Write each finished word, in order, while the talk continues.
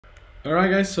All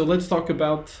right, guys, so let's talk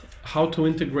about how to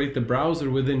integrate the browser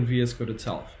within VS Code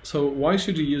itself. So why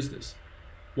should you use this?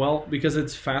 Well, because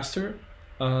it's faster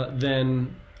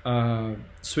than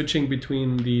switching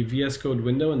between the VS Code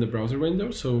window and the browser window,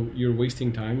 so you're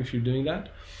wasting time if you're doing that.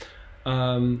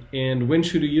 And when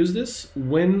should you use this?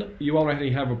 When you already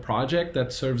have a project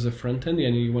that serves a front end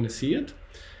and you want to see it,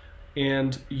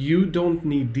 and you don't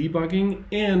need debugging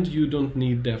and you don't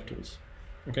need DevTools.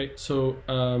 Okay, so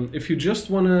if you just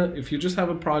have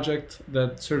a project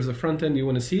that serves the front end, you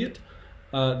want to see it,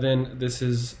 then this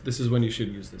is when you should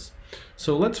use this.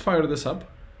 So let's fire this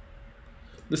up.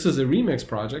 This is a Remix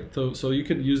project, so you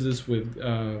could use this with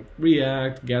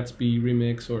React, Gatsby,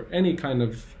 Remix, or any kind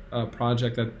of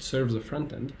project that serves the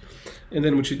front end. And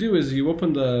then what you do is you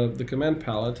open the command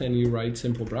palette and you write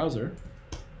simple browser,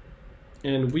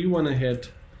 and we want to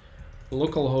hit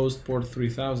localhost port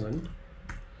 3000.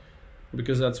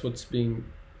 Because that's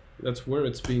where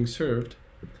it's being served,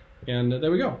 and there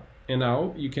we go. And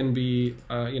now you can be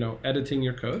editing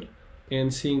your code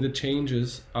and seeing the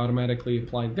changes automatically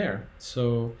applied there.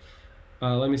 So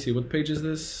let me see, what page is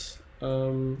this?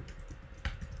 Welcome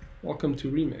to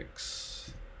Remix,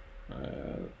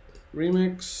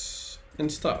 Remix and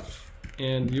stuff,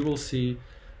 and you will see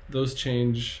those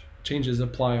changes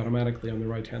apply automatically on the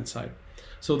right hand side.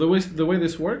 So the way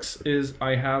this works is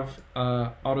I have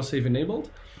autosave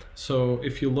enabled. So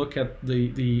if you look at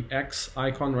the X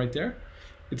icon right there,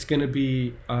 it's going to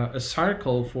be a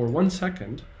circle for 1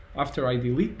 second after I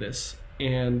delete this,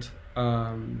 and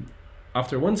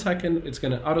after 1 second it's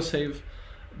going to autosave.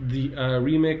 The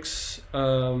Remix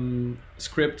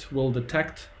script will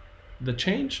detect the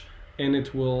change and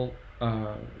it will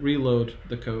reload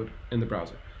the code in the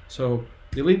browser. So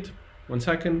delete, 1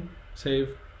 second,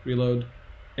 save, reload,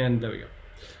 and there we go.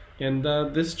 And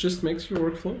this just makes your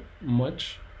workflow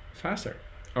much faster.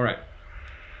 All right,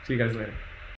 see you guys later.